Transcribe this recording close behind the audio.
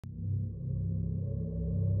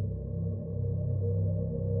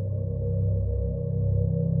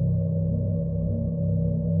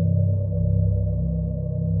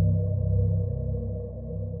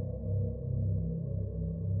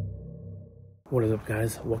What is up,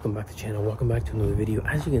 guys? Welcome back to the channel. Welcome back to another video.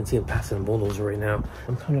 As you can see, I'm passing a bulldozer right now.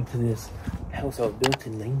 I'm coming up to this house that was built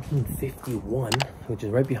in 1951, which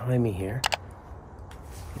is right behind me here.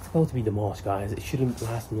 It's about to be demolished, guys. It shouldn't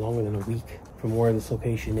last longer than a week from where this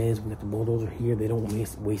location is. We got the bulldozer here. They don't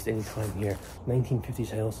waste any time here.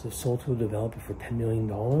 1950s house. It's sold to a developer for $10 million.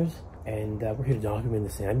 And we're here to document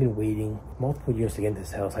this thing. I've been waiting multiple years to get into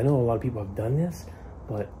this house. I know a lot of people have done this,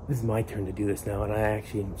 but this is my turn to do this now, and I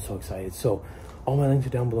actually am so excited. So all my links are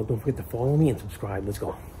down below. Don't forget to follow me and subscribe. Let's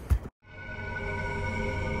go.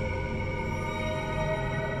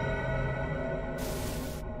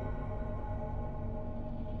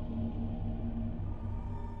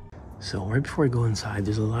 So right before I go inside,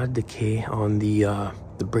 there's a lot of decay on the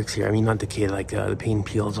bricks here. I mean, not decay, like the paint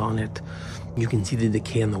peels on it. You can see the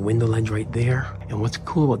decay on the window ledge right there. And what's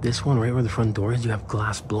cool about this one, right where the front door is, you have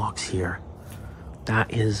glass blocks here.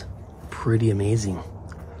 That is pretty amazing.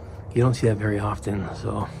 You don't see that very often,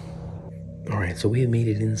 so. All right, so we have made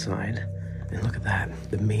it inside. And look at that,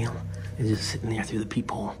 the mail is just sitting there through the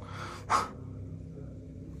peephole.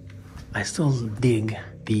 I still dig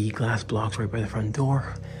the glass blocks right by the front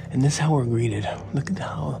door. And this is how we're greeted. Look at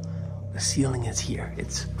how the ceiling is here.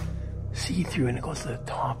 It's see-through and it goes to the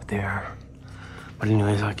top there. But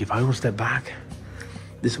anyways, like if I were to step back,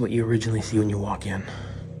 this is what you originally see when you walk in.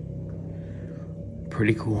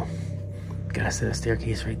 Pretty cool. Got a set of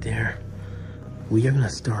staircase right there. We are gonna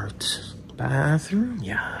start bathroom.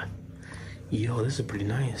 Yeah. Yo, this is pretty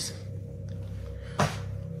nice. The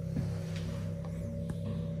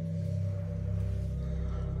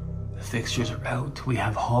fixtures are out. We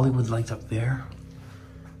have Hollywood lights up there.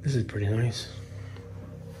 This is pretty nice.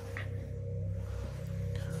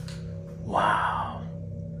 Wow.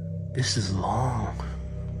 This is long.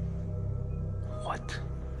 What?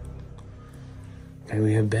 Okay,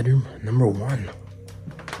 we have bedroom number 1.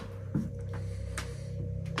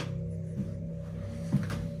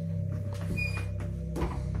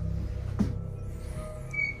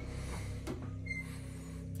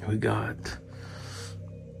 We got,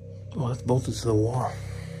 well, that's bolted to the wall.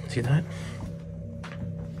 See that?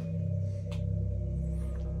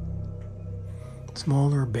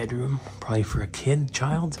 Smaller bedroom, probably for a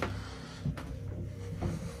child.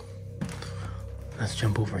 Let's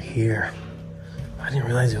jump over here. I didn't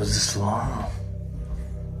realize it was this long.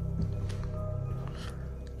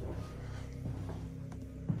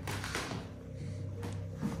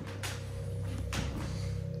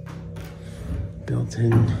 Built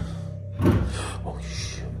in. Oh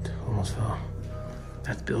shoot, almost fell.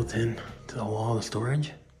 That's built in to the wall, the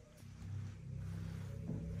storage.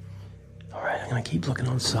 All right, I'm gonna keep looking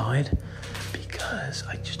outside because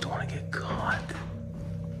I just don't want to get caught.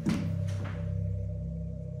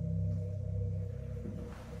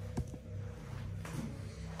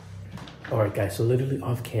 All right, guys, so literally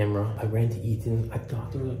off camera, I ran to Ethan. I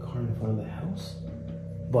thought there was a car in front of the house,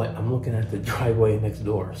 but I'm looking at the driveway next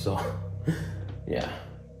door, so yeah,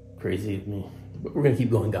 crazy of me. But we're gonna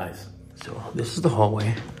keep going, guys. So this is the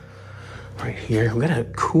hallway right here. We got a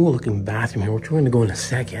cool looking bathroom here, which we're gonna go in a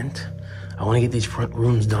second. I wanna get these front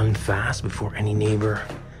rooms done fast before any neighbor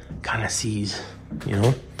kind of sees, you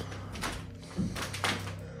know?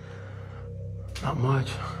 Not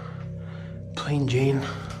much, plain Jane.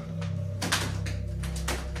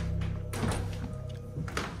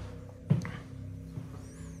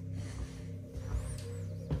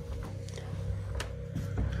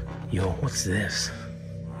 Yo, what's this?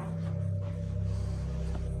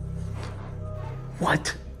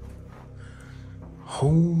 What? Oh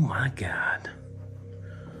my God.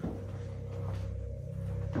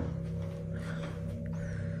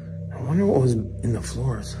 I wonder what was in the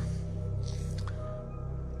floors.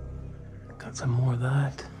 Got some more of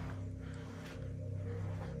that.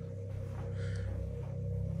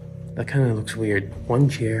 That kind of looks weird. One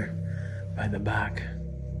chair by the back.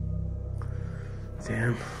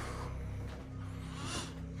 Damn.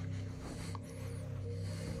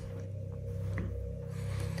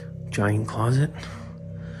 Giant closet.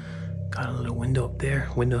 Got a little window up there.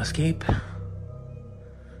 Window escape.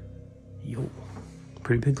 Yo,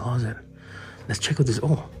 pretty big closet. Let's check out this.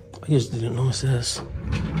 Oh, I just didn't notice this.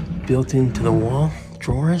 Built into the wall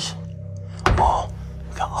drawers. Oh,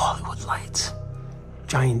 we got Hollywood lights.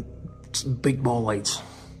 Giant, big ball lights.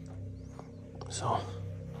 So.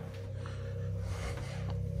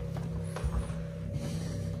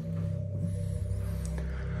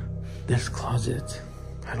 This closet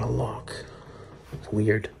had a lock. It's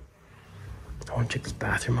weird. I want to check this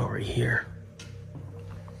bathroom out right here.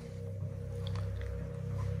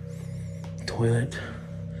 Toilet.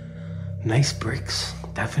 Nice bricks,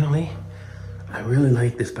 definitely. I really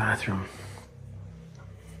like this bathroom.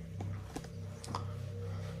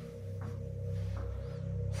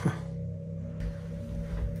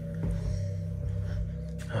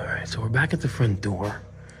 back at the front door.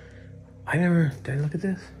 Did I look at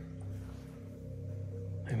this?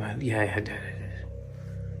 Yeah, I did.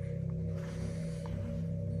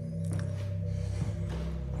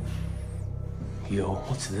 Yo,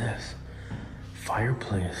 what's this?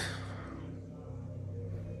 Fireplace.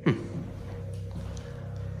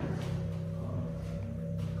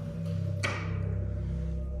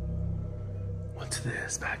 What's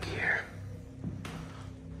this back here?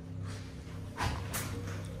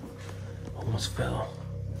 Almost fell.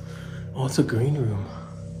 Oh, it's a green room.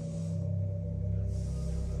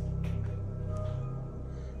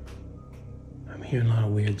 I'm hearing a lot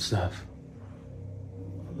of weird stuff.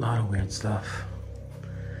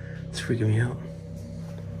 It's freaking me out.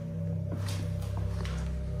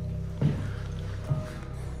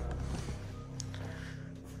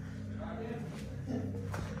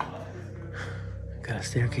 Got a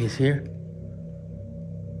staircase here.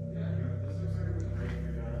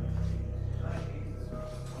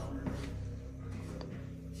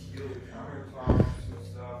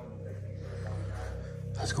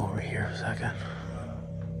 Let's go over here a second.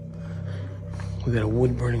 We got a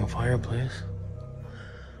wood burning fireplace.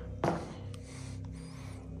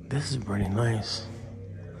 This is pretty nice.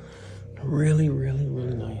 Really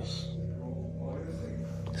nice.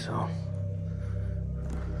 So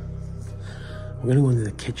we're gonna go into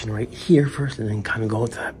the kitchen right here first and then kind of go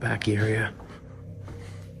to that back area.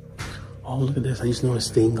 Oh, look at this. I just noticed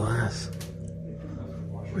stained glass.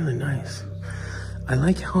 Really nice. I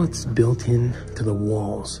like how it's built in to the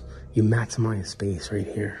walls. You maximize space right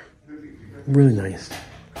here. Really nice.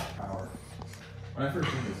 Power. When I first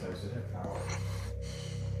did this house, it had power.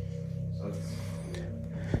 So it's...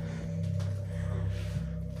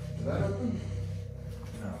 Is that open?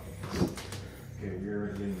 No. Okay, you're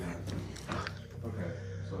getting that. Okay,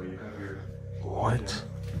 so you have your... What?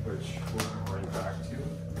 Which will come right back to you.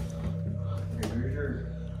 Okay, here's your...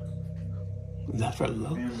 Is that for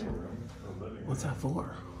looks? Family room. The living room. What's that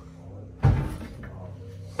for?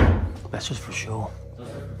 That's just for show.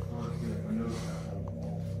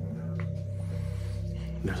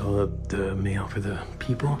 There's all the mail for the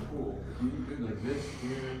people.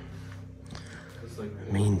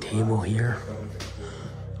 Main table here.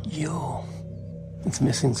 Yo, it's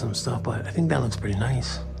missing some stuff, but I think that looks pretty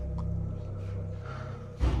nice.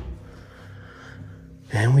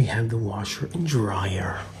 And we have the washer and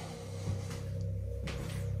dryer.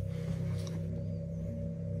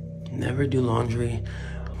 Never do laundry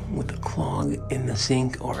with a clog in the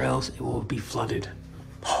sink or else it will be flooded.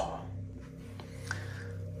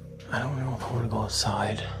 I don't know if I want to go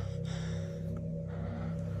outside.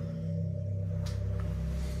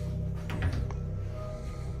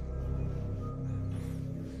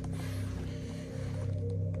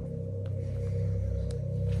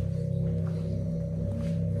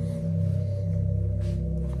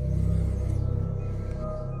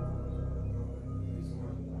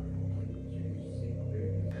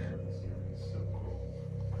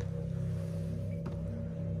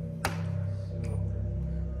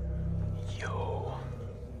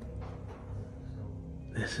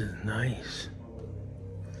 This is nice.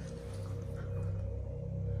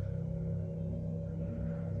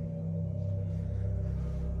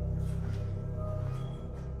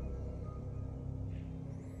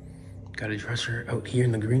 Got a dresser out here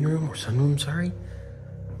in the green room, or sunroom, sorry.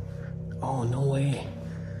 Oh, no way.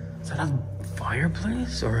 Is that a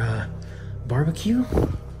fireplace or a barbecue?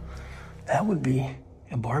 That would be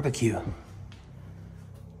a barbecue.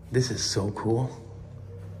 This is so cool.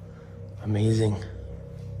 Amazing.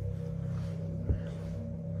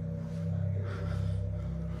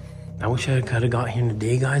 I wish I could have got here in the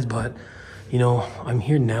day, guys, but you know, I'm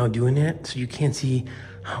here now doing it, so you can't see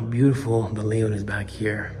how beautiful the layout is back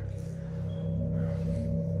here.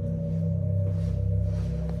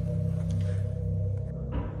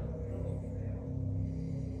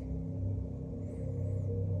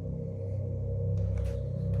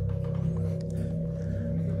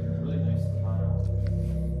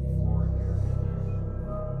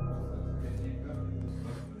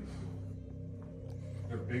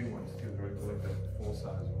 Big ones too, right? They're like the full size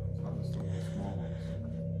ones, not just the little small ones.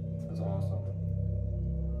 That's awesome.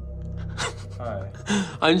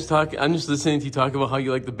 Hi. I'm just listening to you talk about how you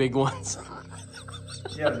like the big ones.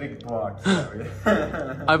 Yeah, the big blocks. Sorry.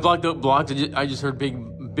 I blocked out blocks. I just heard big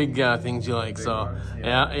things you like. Big so ones,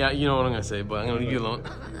 yeah, you know what I'm gonna say, but I'm gonna leave you alone.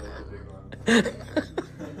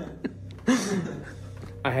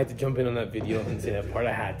 I had to jump in on that video and say that part.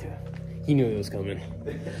 I had to. He knew it was coming.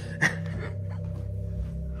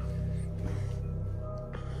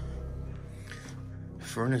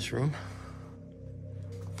 Furnace room.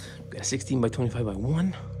 We got a 16 by 25 by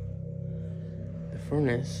 1.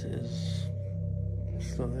 furnace is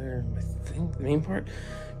still there, I think, the main part.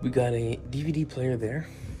 We got a DVD player there.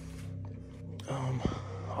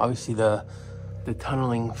 Obviously the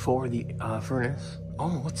tunneling for the furnace.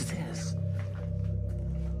 Oh, what's this?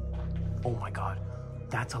 Oh my God,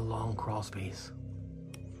 that's a long crawl space.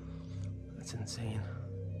 That's insane.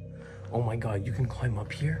 Oh my God, you can climb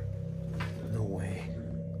up here? No way.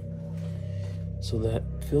 So that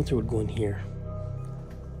filter would go in here.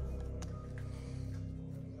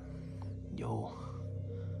 Yo,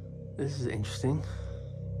 this is interesting.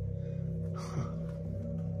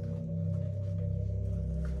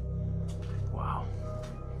 Wow.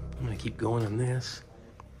 I'm gonna keep going on this.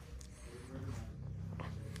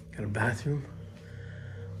 Got a bathroom.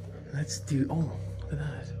 Let's do, oh, look at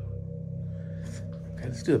that. Okay,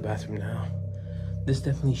 let's do a bathroom now. This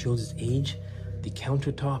definitely shows its age. The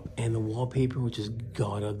countertop and the wallpaper, which is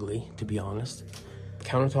god ugly, to be honest.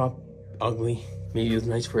 Countertop, ugly. Maybe it was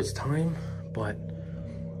nice for its time, but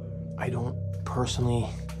I don't personally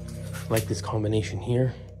like this combination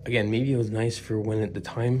here. Again, maybe it was nice for when at the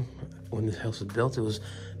time when this house was built, it was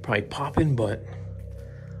probably popping, but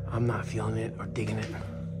I'm not feeling it or digging it.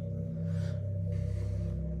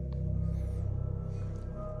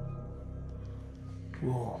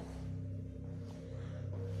 Whoa.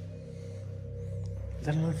 Is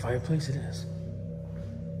that another fireplace? It is.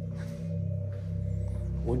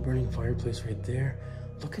 Wood burning fireplace right there.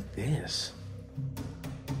 Look at this.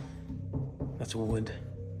 That's wood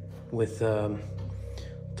with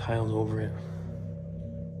tiles over it.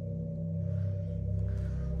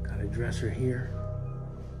 Got a dresser here.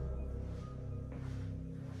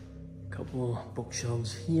 Couple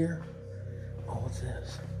bookshelves here. Oh, what's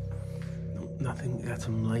this? Nope, nothing. Got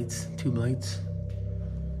some lights, tube lights.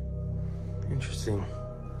 Interesting.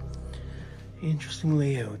 Interesting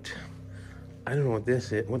layout. I don't know what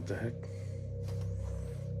this is. What the heck?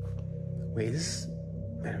 Wait, this is...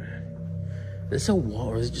 Wait a minute. Is this a wall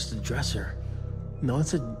or is it just a dresser? No,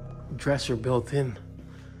 it's a dresser built in,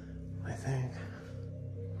 I think.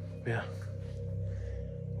 Yeah.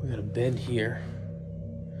 We got a bed here.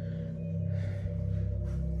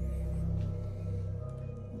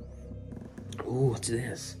 Ooh, what's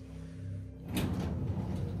this?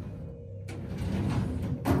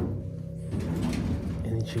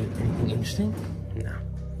 Anything interesting? No.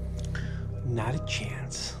 Not a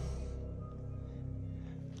chance.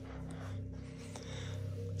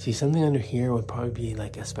 See, something under here would probably be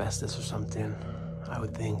like asbestos or something, I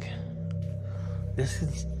would think. This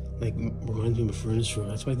is like reminds me of a furnace room.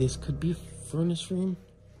 That's why this could be a furnace room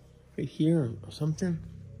right here or something.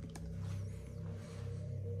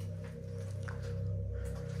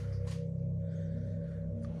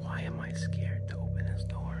 Why am I scared to open this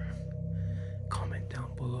door? Comment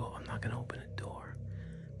down below. I'm not gonna open a door,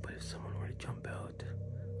 but if someone were to jump out,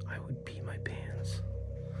 I would pee my pants.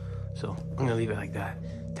 So I'm gonna leave it like that.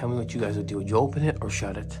 Tell me what you guys would do. Would you open it or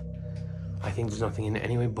shut it? I think there's nothing in it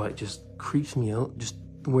anyway, but it just creeps me out just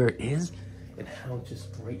where it is and how it's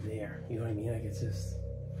just right there. You know what I mean? Like it's just,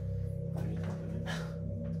 I mean,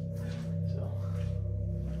 so,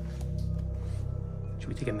 should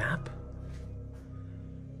we take a nap?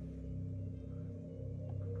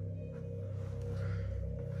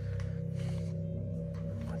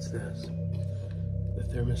 What's this? The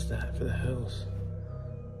thermostat for the house.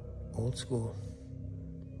 Old school.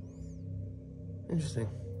 Interesting.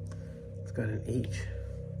 It's got an H.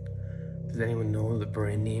 Does anyone know the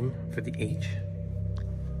brand name for the H?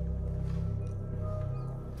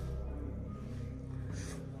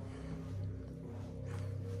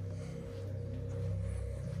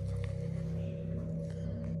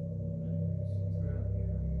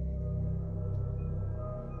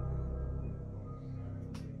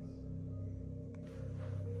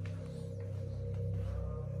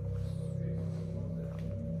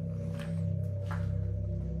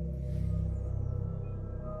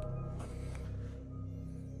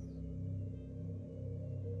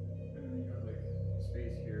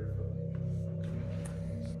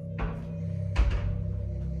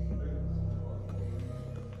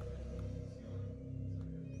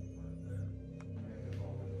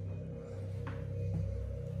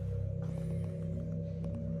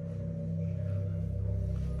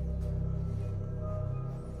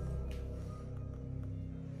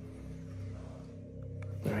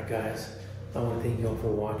 Alright guys, I want to thank you all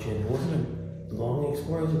for watching. It wasn't a long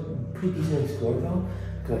explore, it was a pretty decent explore though,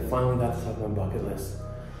 because I finally got this off my bucket list.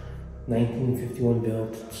 1951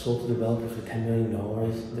 built, sold to developers for $10 million.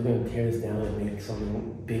 They're going to tear this down and make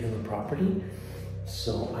something big on the property.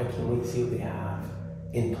 So I can't wait to see what they have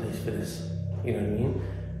in place for this. You know what I mean?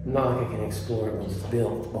 Not like I can explore it once it's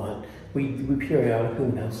built, but we periodically,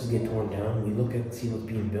 when houses get torn down, we look at see what's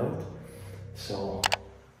being built. So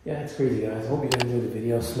yeah, it's crazy, guys. I hope you guys enjoyed the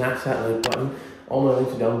video. Smash that like button. All my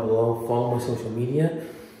links are down below. Follow my social media.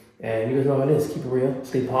 And you guys know how it is. Keep it real.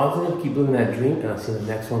 Stay positive. Keep living that dream. And I'll see you in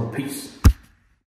the next one. Peace.